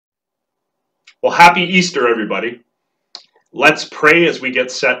Well, happy Easter, everybody. Let's pray as we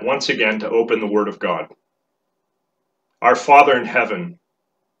get set once again to open the Word of God. Our Father in heaven,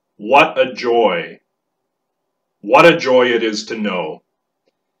 what a joy it is to know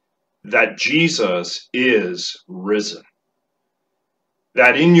that Jesus is risen.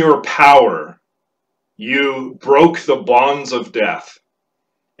 That in your power, you broke the bonds of death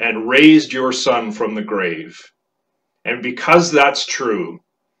and raised your Son from the grave. And because that's true,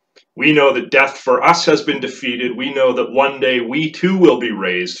 we know that death for us has been defeated. We know that one day we too will be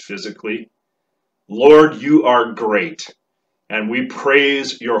raised physically. Lord, you are great, and we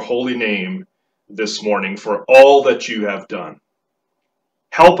praise your holy name this morning for all that you have done.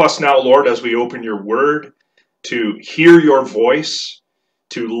 Help us now, Lord, as we open your word, to hear your voice,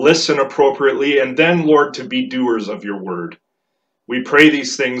 to listen appropriately, and then, Lord, to be doers of your word. We pray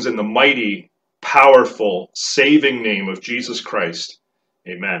these things in the mighty, powerful, saving name of Jesus Christ.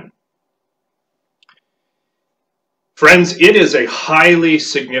 Amen. Friends, it is a highly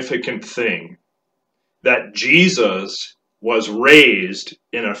significant thing that Jesus was raised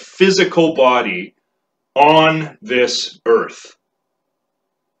in a physical body on this earth.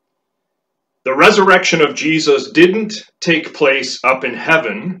 The resurrection of Jesus didn't take place up in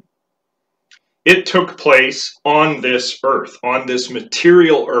heaven. It took place on this earth, on this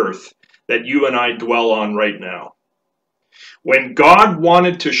material earth that you and I dwell on right now. When God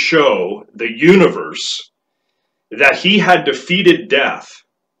wanted to show the universe that he had defeated death,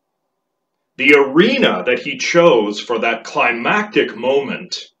 the arena that he chose for that climactic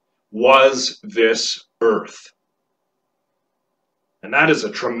moment was this earth. And that is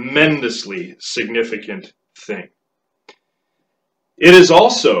a tremendously significant thing. It is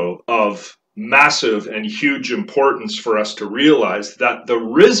also of massive and huge importance for us to realize that the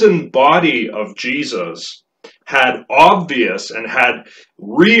risen body of Jesus had obvious and had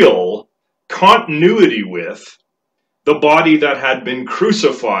real continuity with the body that had been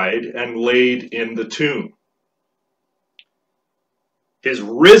crucified and laid in the tomb. His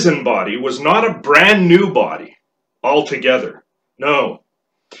risen body was not a brand new body altogether. No.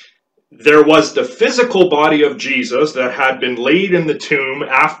 There was the physical body of Jesus that had been laid in the tomb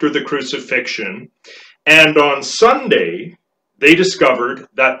after the crucifixion, and on Sunday they discovered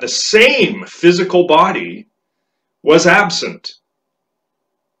that the same physical body was absent.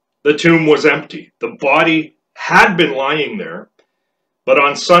 The tomb was empty. The body had been lying there, but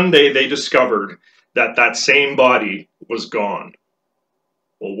on Sunday they discovered that that same body was gone.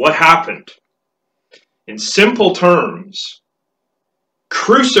 Well, what happened? In simple terms,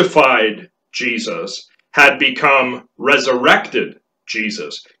 crucified Jesus had become resurrected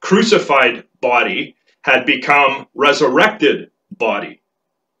Jesus. Crucified body had become resurrected body.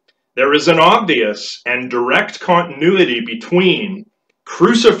 There is an obvious and direct continuity between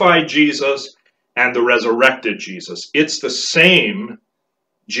crucified Jesus and the resurrected Jesus. It's the same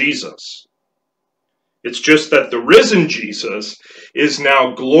Jesus. It's just that the risen Jesus is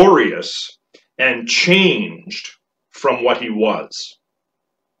now glorious and changed from what he was.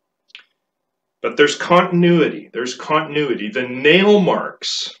 But there's continuity. There's continuity. The nail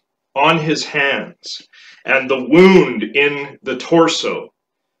marks on his hands and the wound in the torso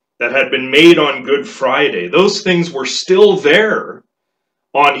that had been made on Good Friday, those things were still there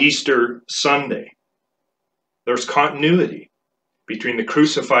on Easter Sunday. There's continuity between the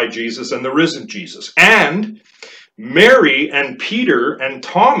crucified Jesus and the risen Jesus. And Mary and Peter and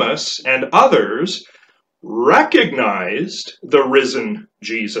Thomas and others recognized the risen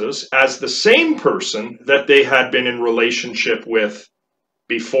Jesus as the same person that they had been in relationship with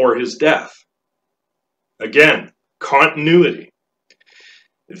before his death. Again, continuity.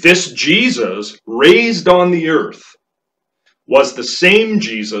 This Jesus raised on the earth was the same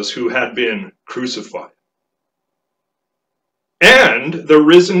Jesus who had been crucified. And the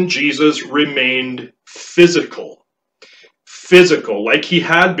risen Jesus remained physical, like he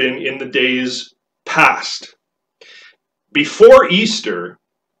had been in the days past. Before Easter,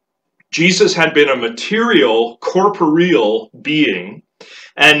 Jesus had been a material, corporeal being,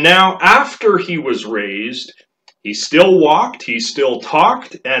 and now after he was raised, he still walked, he still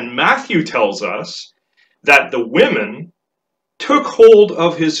talked, and Matthew tells us that the women took hold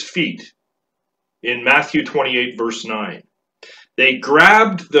of his feet in Matthew 28, verse 9. They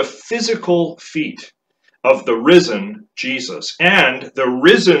grabbed the physical feet of the risen Jesus. And the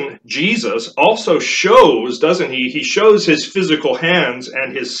risen Jesus also shows, doesn't he? He shows his physical hands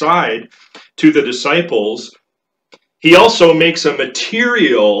and his side to the disciples. He also makes a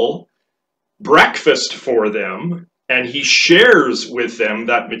material breakfast for them and he shares with them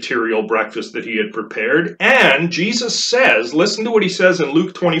that material breakfast that he had prepared. And Jesus says, listen to what he says in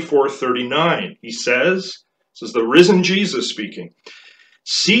Luke 24:39. He says, this is the risen Jesus speaking,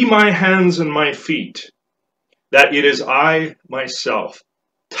 "See my hands and my feet, that it is I myself.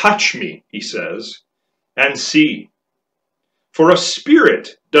 Touch me," he says, "and see. For a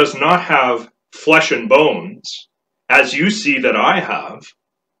spirit does not have flesh and bones, as you see that I have."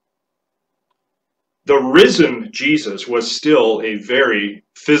 The risen Jesus was still a very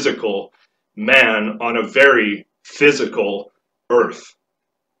physical man on a very physical earth.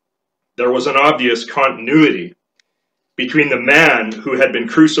 There was an obvious continuity between the man who had been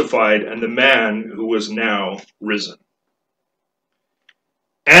crucified and the man who was now risen.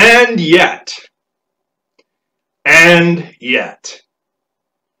 And yet,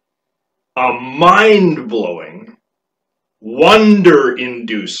 a mind-blowing,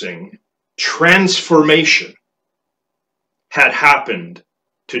 wonder-inducing transformation had happened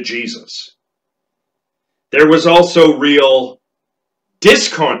to Jesus. There was also real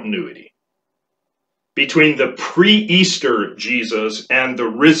discontinuity between the pre-Easter Jesus and the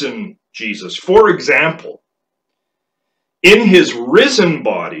risen Jesus. For example, in his risen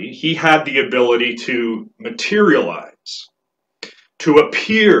body, he had the ability to materialize, to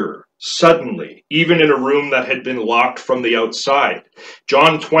appear suddenly, even in a room that had been locked from the outside.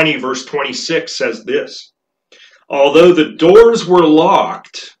 John 20, verse 26 says this, "Although the doors were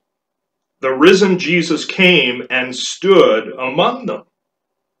locked, the risen Jesus came and stood among them."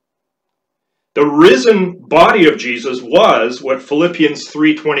 The risen body of Jesus was what Philippians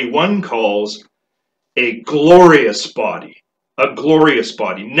 3:21 calls a glorious body. A glorious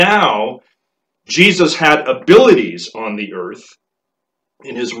body. Now, Jesus had abilities on the earth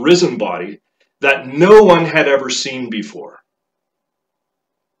in his risen body that no one had ever seen before.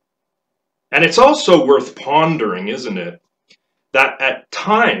 And it's also worth pondering, isn't it, that at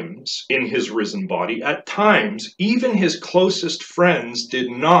times in his risen body, at times, even his closest friends did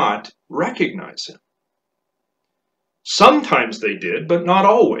not recognize him. Sometimes they did, but not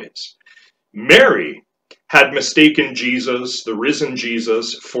always. Mary had mistaken Jesus, the risen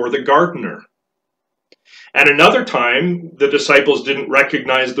Jesus, for the gardener. And another time, the disciples didn't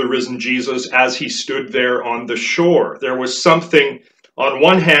recognize the risen Jesus as he stood there on the shore. There was something, on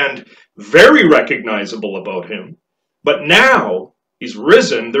one hand, very recognizable about him, but now he's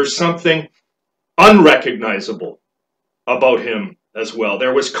risen, there's something unrecognizable about him as well.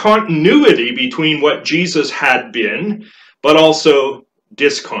 There was continuity between what Jesus had been, but also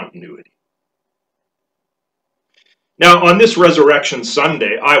discontinuity. Now, on this Resurrection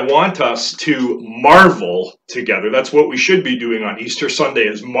Sunday, I want us to marvel together. That's what we should be doing on Easter Sunday,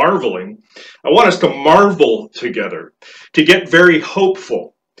 is marveling. I want us to marvel together, to get very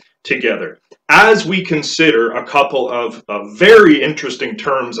hopeful together, as we consider a couple of very interesting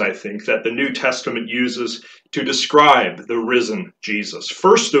terms, I think, that the New Testament uses to describe the risen Jesus.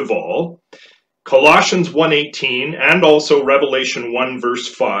 First of all, Colossians 1:18 and also Revelation 1 verse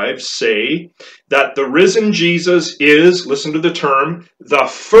 5 say that the risen Jesus is, listen to the term, the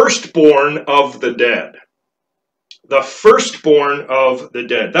firstborn of the dead. The firstborn of the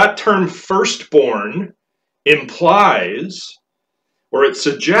dead. That term firstborn implies, or it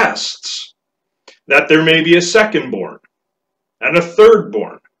suggests, that there may be a secondborn, and a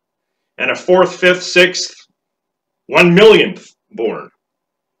thirdborn, and a fourth, fifth, sixth, 1,000,000th born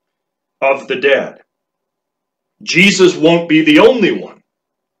of the dead. Jesus won't be the only one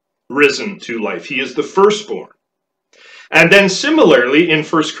risen to life. He is the firstborn. And then similarly, in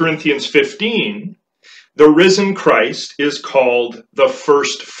 1 Corinthians 15, the risen Christ is called the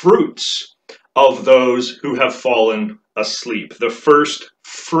first fruits of those who have fallen asleep. The first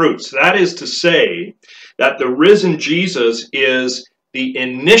fruits. That is to say that the risen Jesus is the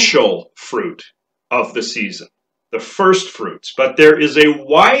initial fruit of the season, the first fruits. But there is a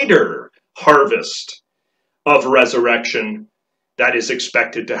wider harvest of resurrection that is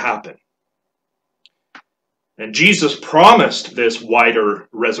expected to happen. And Jesus promised this wider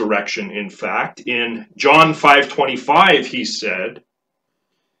resurrection, in fact. In John 5:25, he said,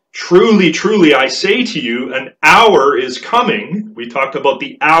 "Truly, truly, I say to you, an hour is coming." We talked about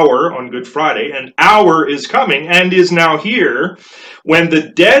the hour on Good Friday. "An hour is coming and is now here, when the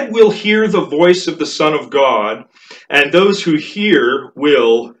dead will hear the voice of the Son of God, and those who hear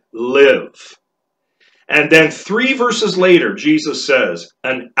will live." And then 3 verses later, Jesus says,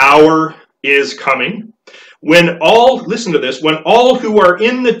 "An hour is coming, when all," listen to this, "when all who are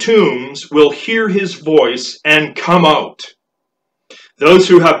in the tombs will hear his voice and come out. Those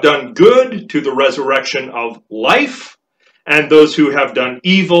who have done good to the resurrection of life, and those who have done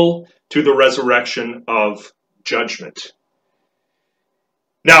evil to the resurrection of judgment.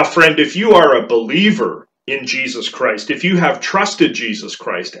 Now, friend, if you are a believer in Jesus Christ, if you have trusted Jesus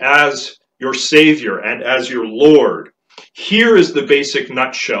Christ as your Savior and as your Lord, here is the basic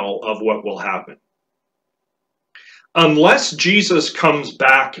nutshell of what will happen. Unless Jesus comes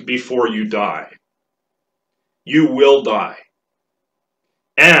back before you die, you will die.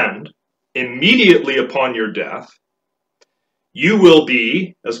 And immediately upon your death, you will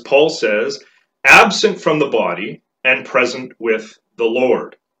be, as Paul says, absent from the body and present with the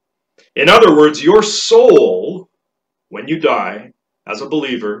Lord. In other words, your soul, when you die as a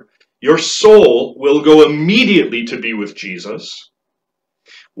believer, your soul will go immediately to be with Jesus,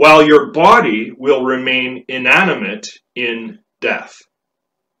 while your body will remain inanimate in death.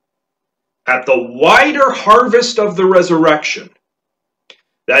 At the wider harvest of the resurrection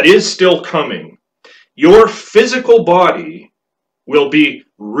that is still coming, your physical body will be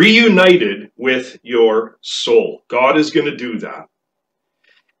reunited with your soul. God is going to do that.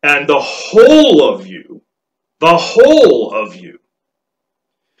 And the whole of you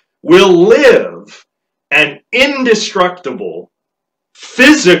will live an indestructible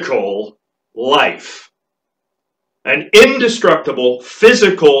physical life. An indestructible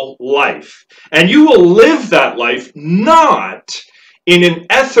physical life. And you will live that life not in an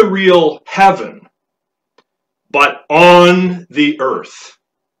ethereal heaven, but on the earth.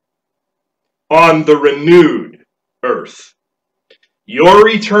 On the renewed earth. Your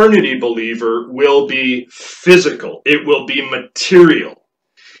eternity, believer, will be physical. It will be material.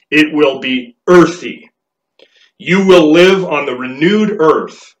 It will be earthy. You will live on the renewed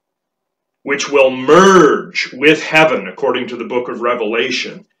earth, which will merge with heaven, according to the book of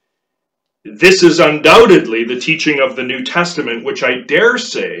Revelation. This is undoubtedly the teaching of the New Testament, which I dare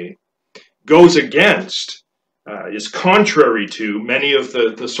say goes against, is contrary to many of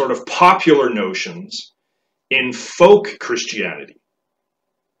the sort of popular notions in folk Christianity.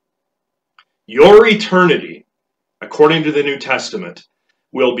 Your eternity, according to the New Testament,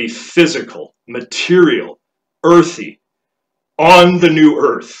 will be physical, material, earthy, on the new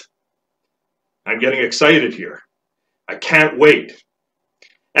earth. I'm getting excited here. I can't wait.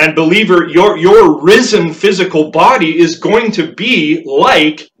 And believer, your risen physical body is going to be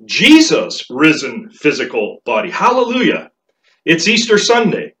like Jesus' risen physical body. Hallelujah. It's Easter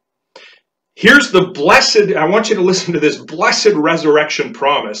Sunday. Here's the blessed, I want you to listen to this blessed resurrection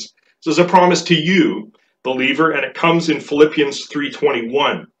promise. This is a promise to you, believer, and it comes in Philippians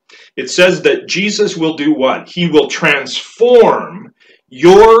 3:21. It says that Jesus will do what? He will transform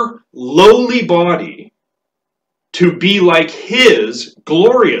your lowly body to be like his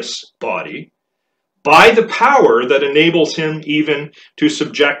glorious body by the power that enables him even to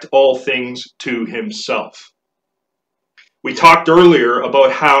subject all things to himself. We talked earlier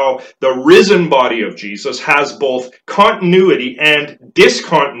about how the risen body of Jesus has both continuity and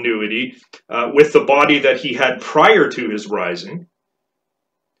discontinuity with the body that he had prior to his rising.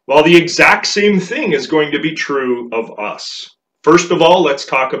 Well, the exact same thing is going to be true of us. First of all, let's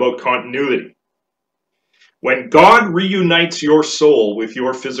talk about continuity. When God reunites your soul with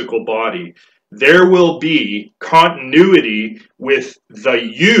your physical body, there will be continuity with the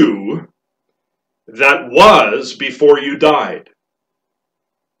you that was before you died.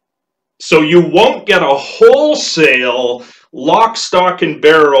 So you won't get a wholesale lock, stock, and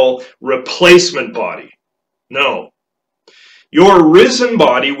barrel replacement body. No. Your risen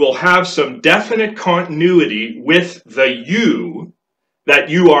body will have some definite continuity with the you that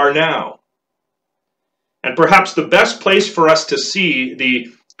you are now. And perhaps the best place for us to see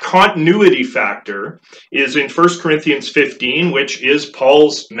the continuity factor is in 1 Corinthians 15, which is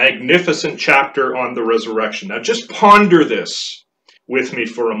Paul's magnificent chapter on the resurrection. Now just ponder this with me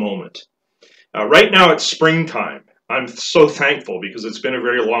for a moment. Right now it's springtime. I'm so thankful because it's been a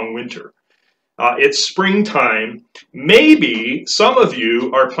very long winter. It's springtime. Maybe some of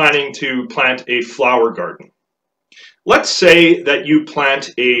you are planning to plant a flower garden. Let's say that you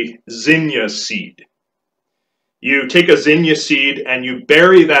plant a zinnia seed. You take a zinnia seed and you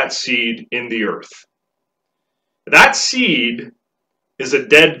bury that seed in the earth. That seed is a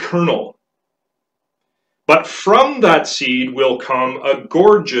dead kernel. But from that seed will come a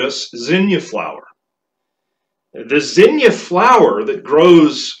gorgeous zinnia flower. The zinnia flower that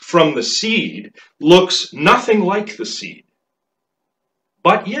grows from the seed looks nothing like the seed.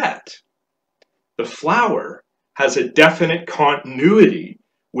 But yet, the flower has a definite continuity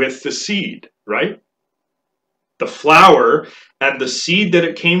with the seed, right? The flower and the seed that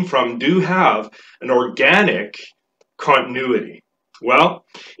it came from do have an organic continuity. Well,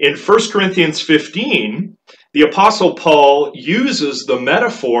 in 1 Corinthians 15, the Apostle Paul uses the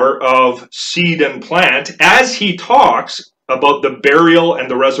metaphor of seed and plant as he talks about the burial and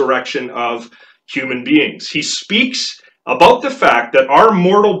the resurrection of human beings. He speaks about the fact that our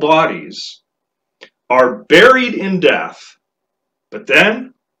mortal bodies are buried in death, but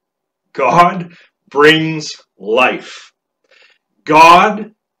then God brings life.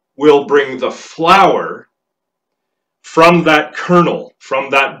 God will bring the flower from that kernel, from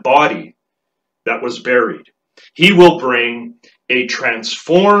that body that was buried. He will bring a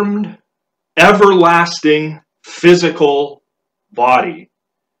transformed, everlasting, physical body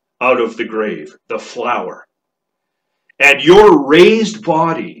out of the grave, the flower. And your raised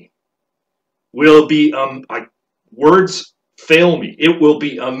body will be, words fail me, it will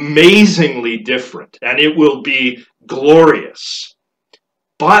be amazingly different, and it will be glorious.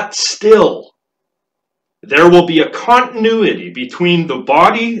 But still, there will be a continuity between the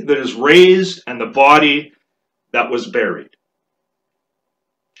body that is raised and the body that was buried.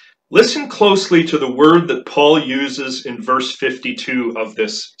 Listen closely to the word that Paul uses in verse 52 of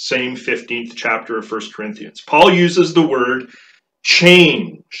this same 15th chapter of 1 Corinthians. Paul uses the word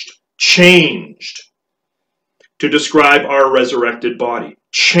changed to describe our resurrected body.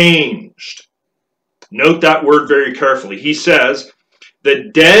 Changed. Note that word very carefully. He says,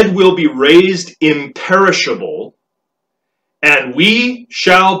 the dead will be raised imperishable, and we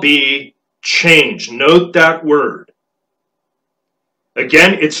shall be changed. Note that word.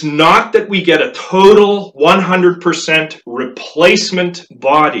 Again, it's not that we get a total 100% replacement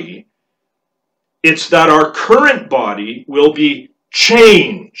body. It's that our current body will be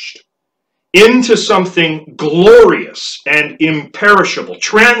changed into something glorious and imperishable,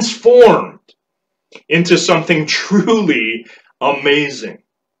 transformed into something truly amazing.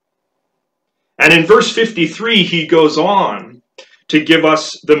 And in verse 53, he goes on to give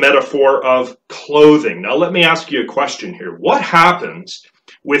us the metaphor of clothing. Now, let me ask you a question here. What happens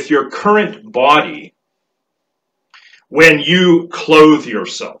with your current body when you clothe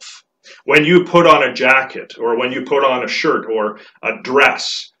yourself? When you put on a jacket, or when you put on a shirt or a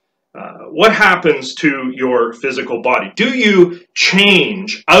dress? What happens to your physical body? Do you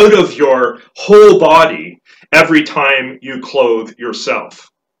change out of your whole body every time you clothe yourself?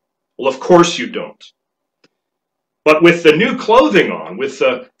 Well, of course you don't. But with the new clothing on, with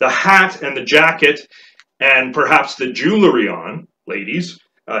the hat and the jacket and perhaps the jewelry on, ladies,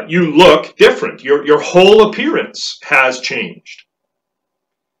 you look different. Your whole appearance has changed.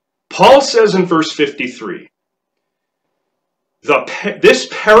 Paul says in verse 53, this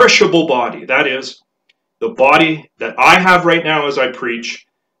perishable body, that is, the body that I have right now as I preach,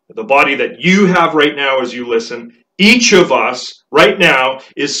 the body that you have right now as you listen, each of us right now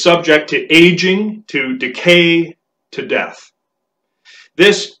is subject to aging, to decay, to death.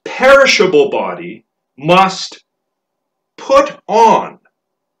 This perishable body must put on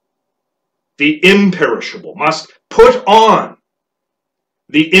the imperishable, must put on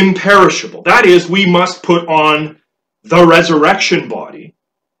the imperishable. That is, we must put on the resurrection body.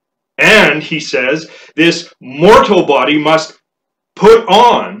 And he says, this mortal body must put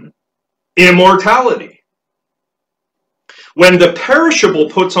on immortality. When the perishable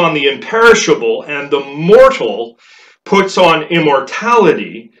puts on the imperishable and the mortal puts on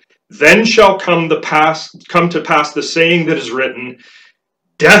immortality, then shall come to pass the saying that is written,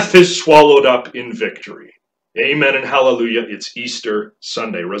 death is swallowed up in victory. Amen and hallelujah. It's Easter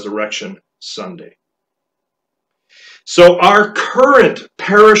Sunday, Resurrection Sunday. So our current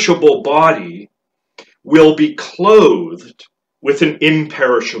perishable body will be clothed with an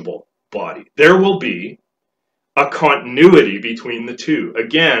imperishable body. There will be a continuity between the two.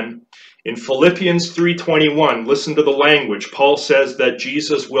 Again, in Philippians 3:21, listen to the language. Paul says that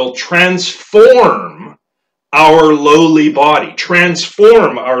Jesus will transform our lowly body.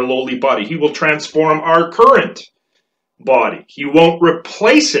 Transform our lowly body. He will transform our current body. He won't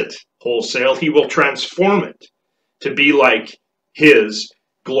replace it wholesale. He will transform it to be like his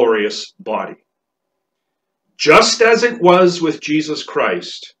glorious body. Just as it was with Jesus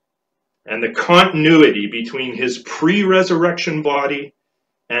Christ and the continuity between his pre-resurrection body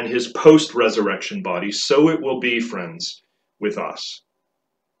and his post-resurrection body, so it will be, friends, with us.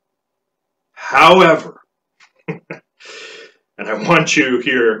 However, and I want you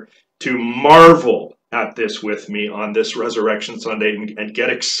here to marvel at this with me on this Resurrection Sunday and get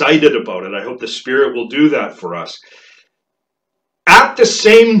excited about it. I hope the Spirit will do that for us. At the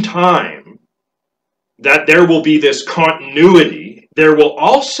same time that there will be this continuity, there will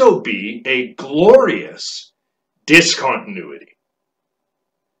also be a glorious discontinuity.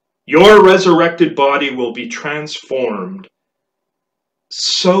 Your resurrected body will be transformed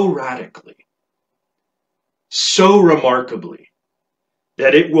so radically, so remarkably,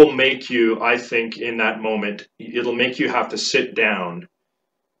 that it will make you, I think, in that moment, it'll make you have to sit down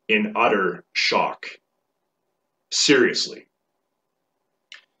in utter shock. Seriously.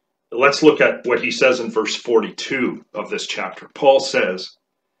 Let's look at what he says in verse 42 of this chapter. Paul says,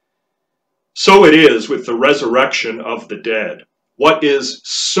 "So it is with the resurrection of the dead. What is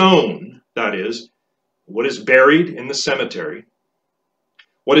sown, that is, what is buried in the cemetery,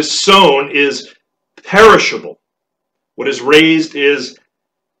 what is sown is perishable. What is raised is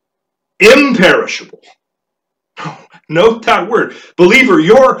imperishable." Note that word. Believer,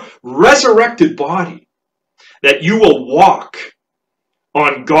 your resurrected body that you will walk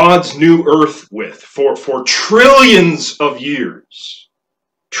on God's new earth with for trillions of years,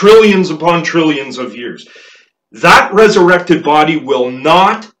 trillions upon trillions of years, that resurrected body will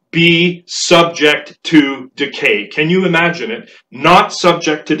not be subject to decay. Can you imagine it? Not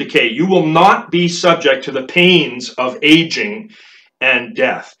subject to decay. You will not be subject to the pains of aging and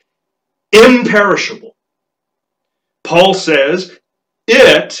death. Imperishable. Paul says,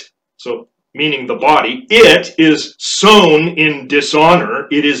 it, so meaning the body, it is sown in dishonor,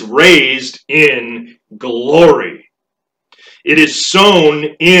 it is raised in glory. It is sown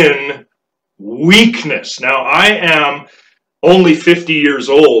in weakness. Now, I am only 50 years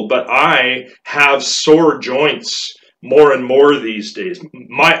old, but I have sore joints more and more these days.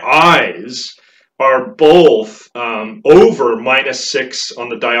 My eyes are both over -6 on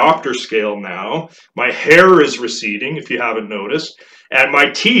the diopter scale now. My hair is receding, if you haven't noticed, and my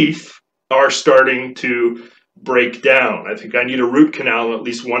teeth are starting to break down. I think I need a root canal and at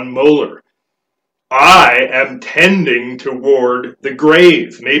least one molar. I am tending toward the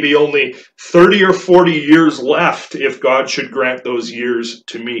grave, maybe only 30 or 40 years left if God should grant those years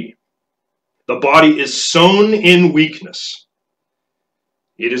to me. The body is sown in weakness.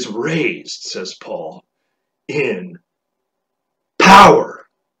 It is raised, says Paul, in power.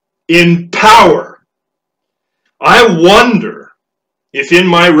 In power. I wonder if in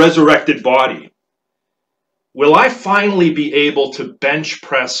my resurrected body, will I finally be able to bench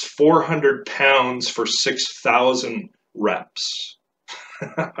press 400 pounds for 6,000 reps?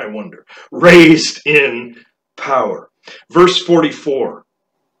 I wonder. Raised in power. Verse 44.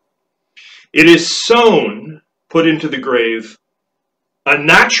 It is sown, put into the grave, a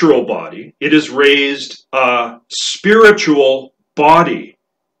natural body. It is raised a spiritual body.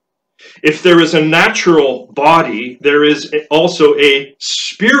 If there is a natural body, there is also a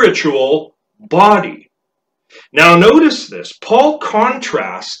spiritual body. Now notice this. Paul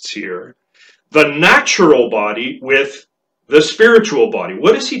contrasts here the natural body with the spiritual body.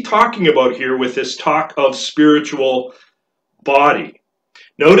 What is he talking about here with this talk of spiritual body?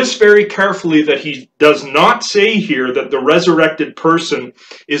 Notice very carefully that he does not say here that the resurrected person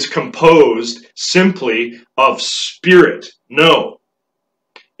is composed simply of spirit. No.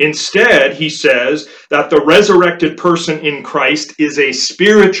 Instead, he says that the resurrected person in Christ is a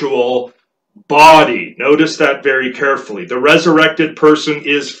spiritual body. Notice that very carefully. The resurrected person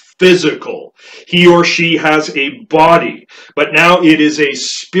is physical. He or she has a body, but now it is a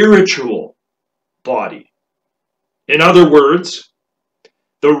spiritual body. In other words,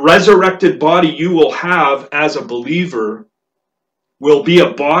 the resurrected body you will have as a believer will be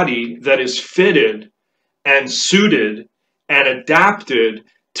a body that is fitted and suited and adapted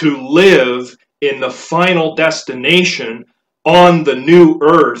to live in the final destination on the new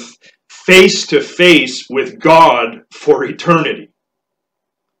earth, face to face with God for eternity.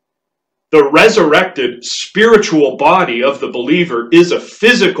 The resurrected spiritual body of the believer is a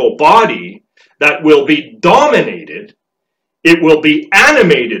physical body that will be dominated, it will be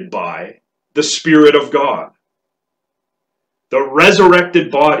animated by the Spirit of God. The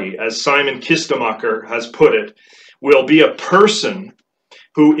resurrected body, as Simon Kistemacher has put it, will be a person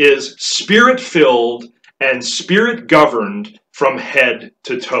who is spirit-filled and spirit-governed from head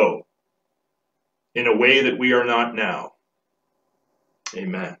to toe in a way that we are not now.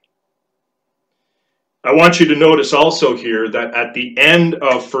 Amen. I want you to notice also here that at the end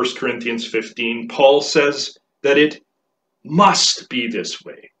of 1 Corinthians 15, Paul says that it must be this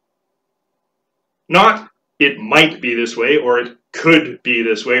way. Not it might be this way, or it could be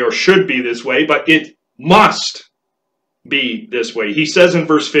this way, or should be this way, but it must be this way. He says in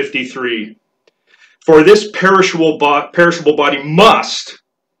verse 53, "For this perishable body must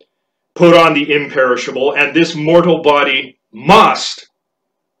put on the imperishable, and this mortal body must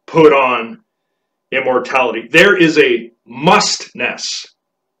put on immortality." There is a mustness,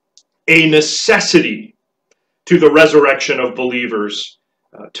 a necessity to the resurrection of believers,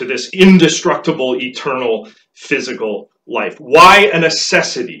 to this indestructible, eternal, physical life. Why a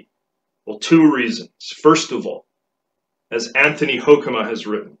necessity? Well, two reasons. First of all, as Anthony Hoekema has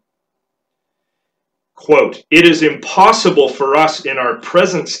written, quote, "It is impossible for us in our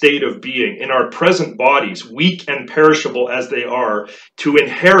present state of being, in our present bodies, weak and perishable as they are, to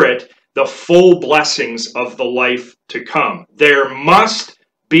inherit the full blessings of the life to come. There must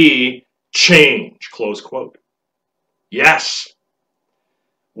be change," close quote. Yes,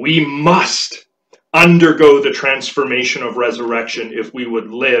 we must undergo the transformation of resurrection if we would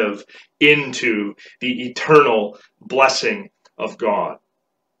live into the eternal blessing of God.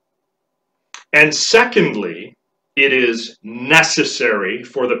 And secondly, it is necessary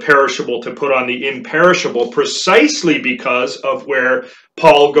for the perishable to put on the imperishable precisely because of where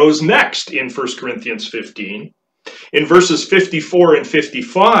Paul goes next in 1 Corinthians 15. In verses 54 and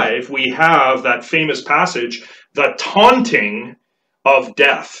 55, we have that famous passage, the taunting of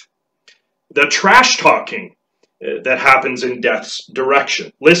death, the trash talking that happens in death's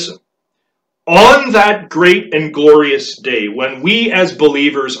direction. Listen. On that great and glorious day, when we as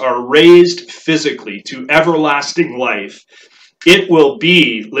believers are raised physically to everlasting life, it will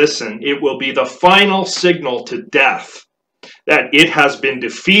be, listen, it will be the final signal to death that it has been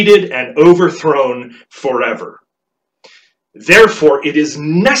defeated and overthrown forever. Therefore, it is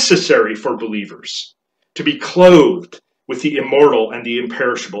necessary for believers to be clothed with the immortal and the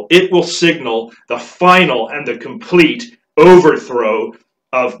imperishable. It will signal the final and the complete overthrow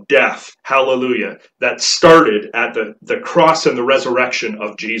of death, hallelujah, that started at the cross and the resurrection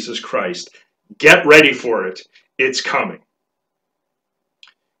of Jesus Christ. Get ready for it. It's coming.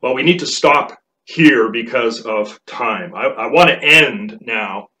 Well, we need to stop here because of time. I want to end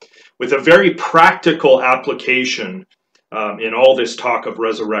now with a very practical application in all this talk of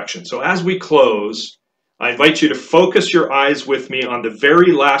resurrection. So as we close, I invite you to focus your eyes with me on the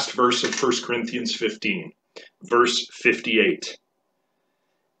very last verse of 1 Corinthians 15, verse 58.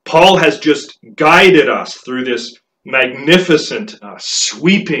 Paul has just guided us through this magnificent,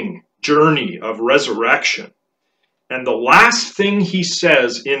 sweeping journey of resurrection. And the last thing he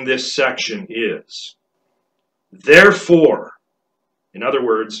says in this section is, therefore, in other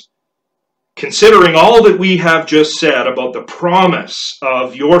words, considering all that we have just said about the promise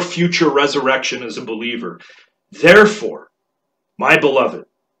of your future resurrection as a believer, therefore, my beloved,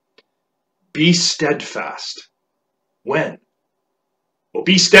 be steadfast. When? Well,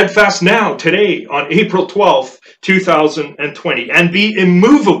 be steadfast now, today, on April 12th, 2020, and be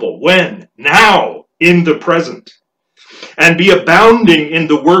immovable. When? Now, in the present. And be abounding in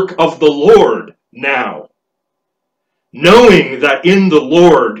the work of the Lord now, knowing that in the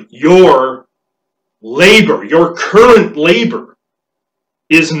Lord your labor, your current labor,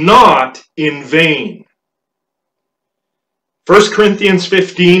 is not in vain. 1 Corinthians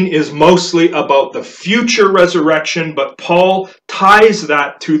 15 is mostly about the future resurrection, but Paul ties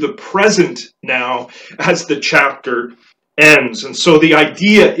that to the present now as the chapter ends. And so the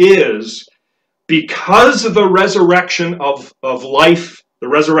idea is, because the resurrection of life, the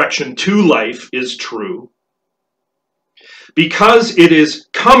resurrection to life is true, because it is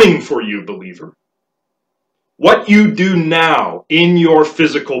coming for you, believer, what you do now in your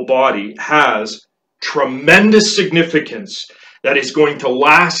physical body has tremendous significance that is going to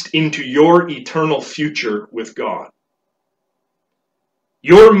last into your eternal future with God.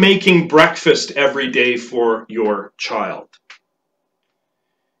 You're making breakfast every day for your child.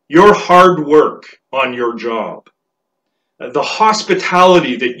 Your hard work on your job. The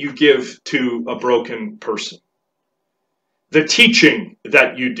hospitality that you give to a broken person. The teaching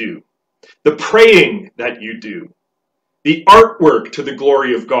that you do. The praying that you do. The artwork to the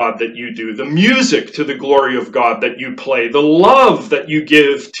glory of God that you do, the music to the glory of God that you play, the love that you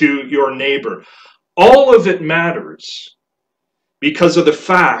give to your neighbor, all of it matters because of the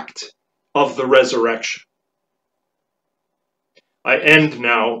fact of the resurrection. I end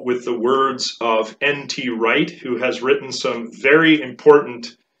now with the words of N.T. Wright, who has written some very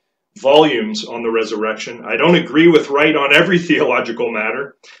important volumes on the resurrection. I don't agree with Wright on every theological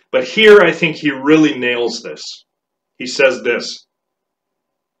matter, but here I think he really nails this. He says this,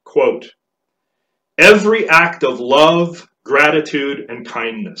 quote, every act of love, gratitude, and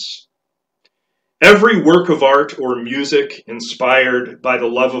kindness, every work of art or music inspired by the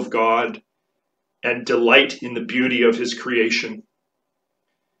love of God and delight in the beauty of his creation,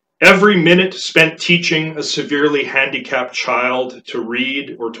 every minute spent teaching a severely handicapped child to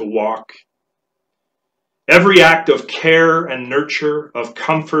read or to walk, every act of care and nurture, of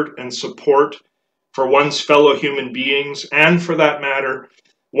comfort and support for one's fellow human beings, and for that matter,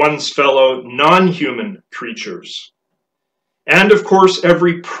 one's fellow non-human creatures. And of course,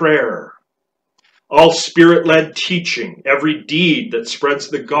 every prayer, all Spirit-led teaching, every deed that spreads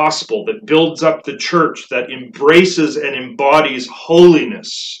the gospel, that builds up the church, that embraces and embodies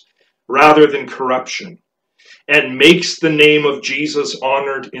holiness rather than corruption, and makes the name of Jesus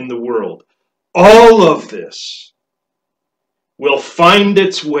honored in the world. All of this will find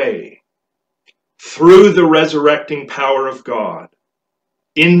its way through the resurrecting power of God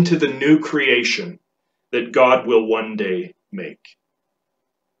into the new creation that God will one day make.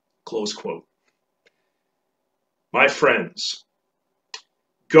 Close quote. My friends,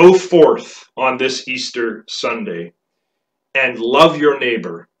 go forth on this Easter Sunday and love your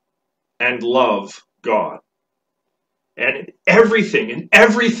neighbor and love God. And in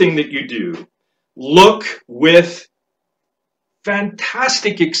everything that you do, look with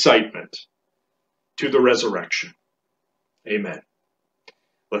fantastic excitement to the resurrection. Amen.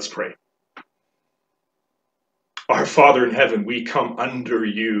 Let's pray. Our Father in heaven, we come under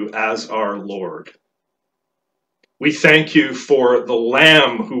you as our Lord. We thank you for the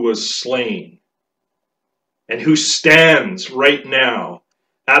Lamb who was slain and who stands right now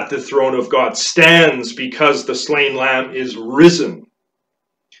at the throne of God, stands because the slain Lamb is risen.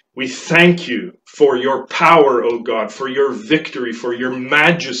 We thank you for your power, O God, for your victory, for your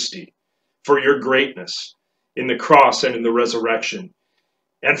majesty, for your greatness in the cross and in the resurrection,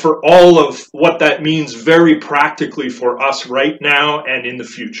 and for all of what that means very practically for us right now and in the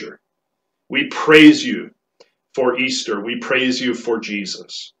future. We praise you for Easter. We praise you for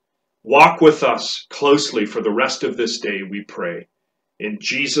Jesus. Walk with us closely for the rest of this day, we pray. In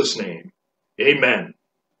Jesus' name, amen.